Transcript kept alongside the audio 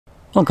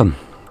Welcome.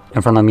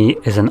 In front of me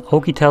is an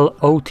OUKITEL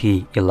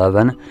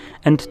OT11,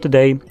 and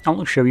today I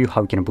will show you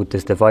how you can boot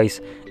this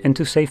device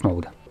into safe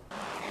mode.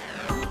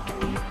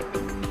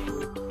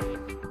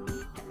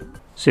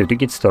 So to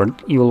get started,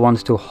 you will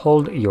want to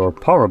hold your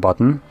power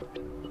button,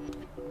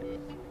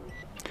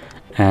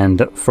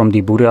 and from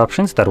the boot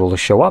options that will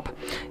show up,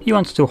 you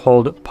want to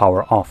hold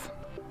power off.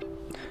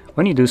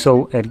 When you do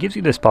so, it gives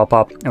you this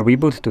pop-up,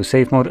 reboot to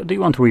safe mode. Do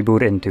you want to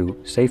reboot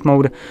into safe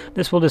mode?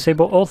 This will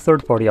disable all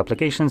third-party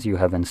applications you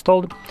have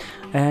installed,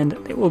 and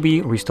they will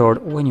be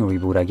restored when you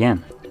reboot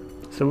again.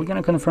 So we're going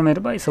to confirm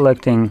it by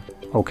selecting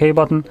OK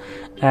button,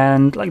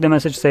 and like the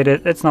message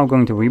stated, it's now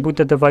going to reboot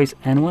the device,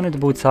 and when it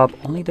boots up,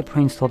 only the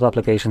pre-installed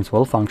applications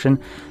will function.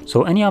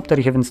 So any app that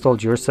you have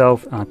installed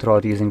yourself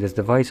throughout using this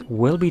device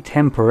will be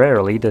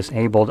temporarily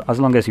disabled as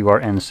long as you are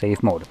in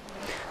safe mode.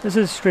 This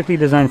is strictly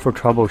designed for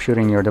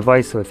troubleshooting your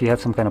device, so if you have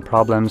some kind of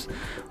problems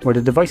where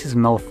the device is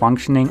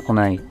malfunctioning on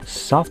a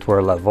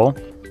software level,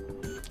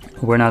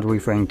 we're not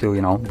referring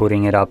to,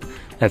 booting it up.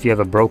 If you have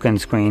a broken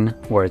screen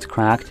where it's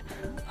cracked,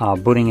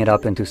 booting it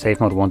up into safe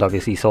mode won't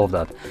obviously solve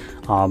that.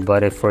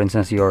 But if, for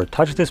instance, your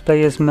touch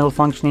display is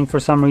malfunctioning for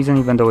some reason,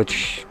 even though it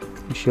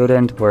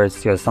shouldn't, where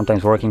it's just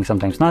sometimes working,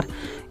 sometimes not,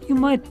 you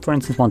might, for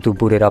instance, want to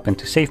boot it up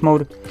into safe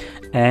mode.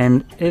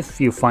 And if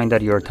you find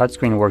that your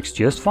touchscreen works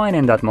just fine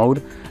in that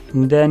mode,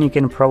 then you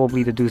can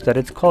probably deduce that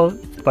it's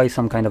caused by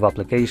some kind of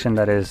application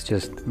that is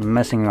just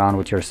messing around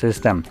with your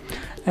system.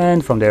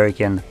 And from there you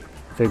can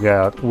figure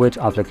out which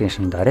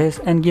application that is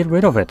and get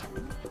rid of it.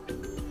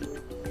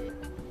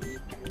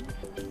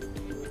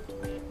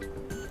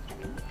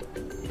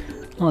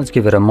 Let's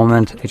give it a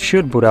moment. It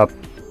should boot up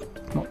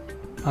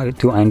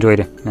to Android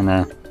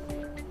in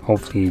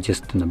hopefully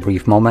just in a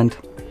brief moment.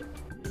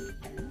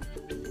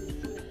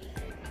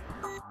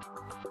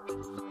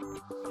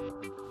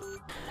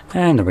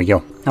 And there we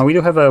go. Now we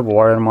do have a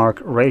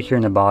watermark right here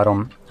in the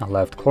bottom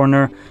left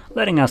corner,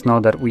 letting us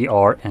know that we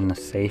are in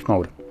safe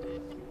mode.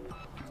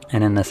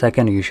 And in a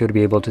second you should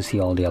be able to see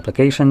all the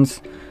applications,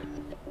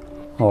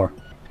 or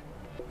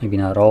maybe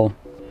not all.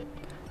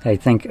 I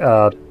think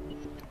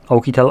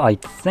OUKITEL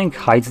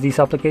hides these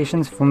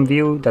applications from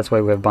view. That's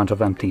why we have a bunch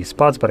of empty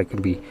spots, but it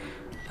could be,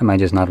 I might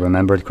just not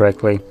remember it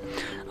correctly.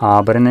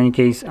 But in any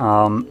case,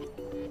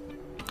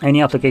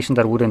 any application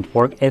that wouldn't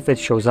work, if it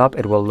shows up,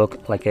 it will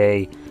look like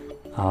a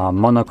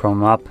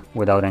monochrome app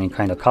without any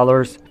kind of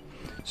colors.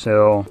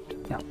 So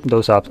yeah,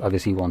 those apps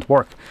obviously won't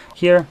work.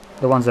 Here,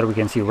 the ones that we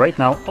can see right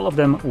now, all of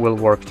them will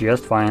work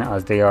just fine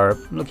as they are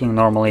looking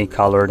normally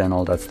colored and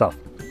all that stuff.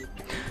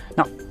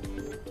 Now,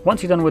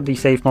 once you're done with the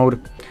safe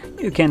mode,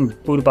 you can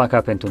boot back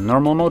up into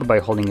normal mode by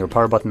holding your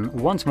power button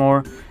once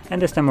more, and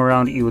this time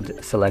around you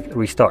would select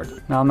restart.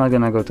 Now I'm not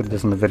gonna go through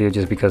this in the video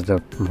just because the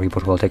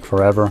reboot will take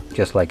forever,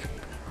 just like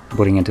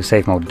booting into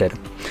safe mode did.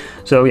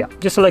 So yeah,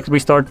 just select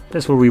restart.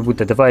 This will reboot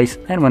the device,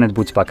 and when it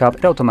boots back up,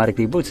 it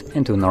automatically boots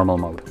into normal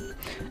mode.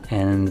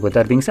 And with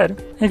that being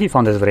said, if you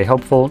found this very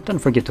helpful, don't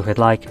forget to hit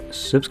like,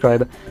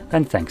 subscribe,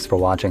 and thanks for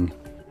watching.